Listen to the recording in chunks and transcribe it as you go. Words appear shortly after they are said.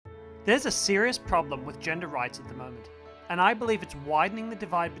There's a serious problem with gender rights at the moment, and I believe it's widening the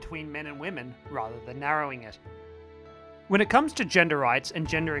divide between men and women rather than narrowing it. When it comes to gender rights and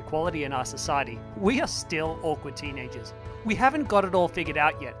gender equality in our society, we are still awkward teenagers. We haven't got it all figured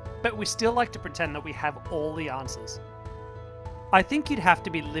out yet, but we still like to pretend that we have all the answers. I think you'd have to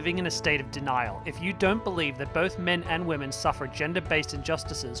be living in a state of denial if you don't believe that both men and women suffer gender-based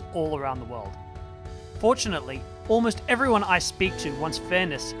injustices all around the world. Fortunately, almost everyone I speak to wants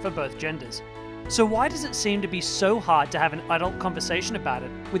fairness for both genders. So why does it seem to be so hard to have an adult conversation about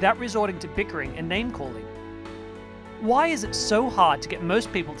it without resorting to bickering and name-calling? Why is it so hard to get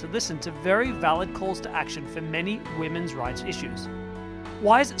most people to listen to very valid calls to action for many women's rights issues?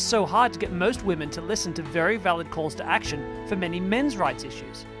 Why is it so hard to get most women to listen to very valid calls to action for many men's rights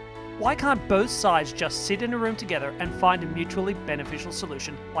issues? Why can't both sides just sit in a room together and find a mutually beneficial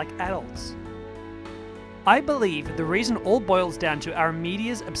solution like adults? I believe the reason all boils down to our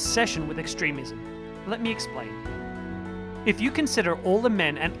media's obsession with extremism. Let me explain. If you consider all the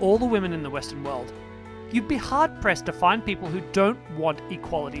men and all the women in the Western world, you'd be hard-pressed to find people who don't want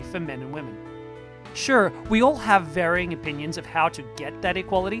equality for men and women. Sure, we all have varying opinions of how to get that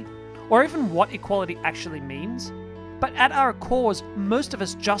equality, or even what equality actually means, but at our cores, most of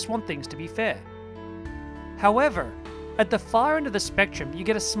us just want things to be fair. However, at the far end of the spectrum, you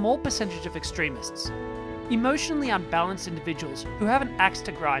get a small percentage of extremists, emotionally unbalanced individuals who have an axe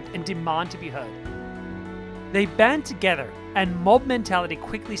to grind and demand to be heard. They band together, and mob mentality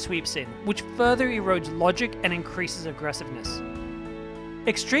quickly sweeps in, which further erodes logic and increases aggressiveness.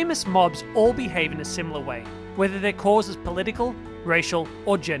 Extremist mobs all behave in a similar way, whether their cause is political, racial,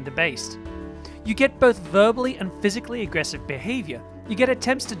 or gender-based. You get both verbally and physically aggressive behavior, you get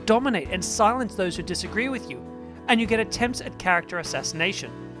attempts to dominate and silence those who disagree with you, and you get attempts at character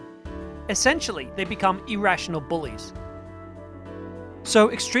assassination. Essentially, they become irrational bullies.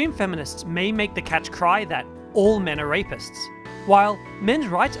 So extreme feminists may make the catch cry that all men are rapists, while men's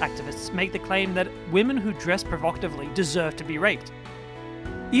rights activists make the claim that women who dress provocatively deserve to be raped.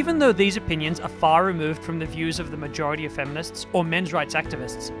 Even though these opinions are far removed from the views of the majority of feminists or men's rights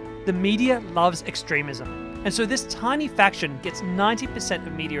activists, the media loves extremism, and so this tiny faction gets 90%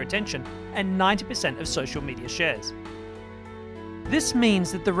 of media attention and 90% of social media shares. This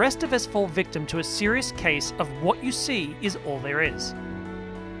means that the rest of us fall victim to a serious case of what you see is all there is.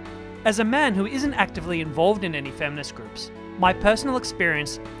 As a man who isn't actively involved in any feminist groups, my personal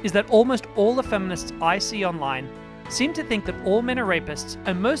experience is that almost all the feminists I see online seem to think that all men are rapists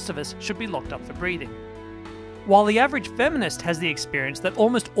and most of us should be locked up for breathing. While the average feminist has the experience that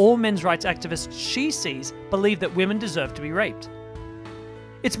almost all men's rights activists she sees believe that women deserve to be raped.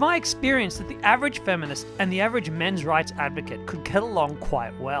 It's my experience that the average feminist and the average men's rights advocate could get along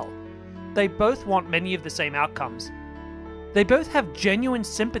quite well. They both want many of the same outcomes. They both have genuine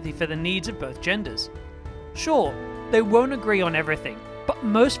sympathy for the needs of both genders. Sure, they won't agree on everything, but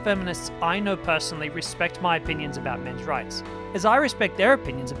most feminists I know personally respect my opinions about men's rights, as I respect their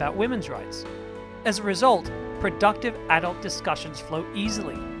opinions about women's rights. As a result, productive adult discussions flow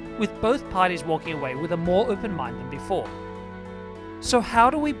easily, with both parties walking away with a more open mind than before. So how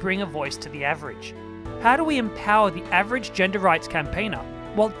do we bring a voice to the average? How do we empower the average gender rights campaigner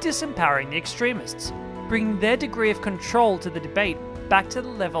while disempowering the extremists, bringing their degree of control to the debate back to the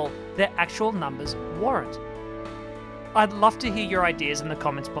level their actual numbers warrant? I'd love to hear your ideas in the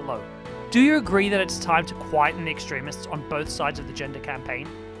comments below. Do you agree that it's time to quieten the extremists on both sides of the gender campaign?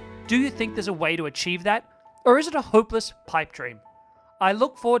 Do you think there's a way to achieve that? Or is it a hopeless pipe dream? I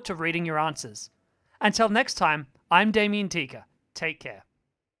look forward to reading your answers. Until next time, I'm Damien Tika. Take care.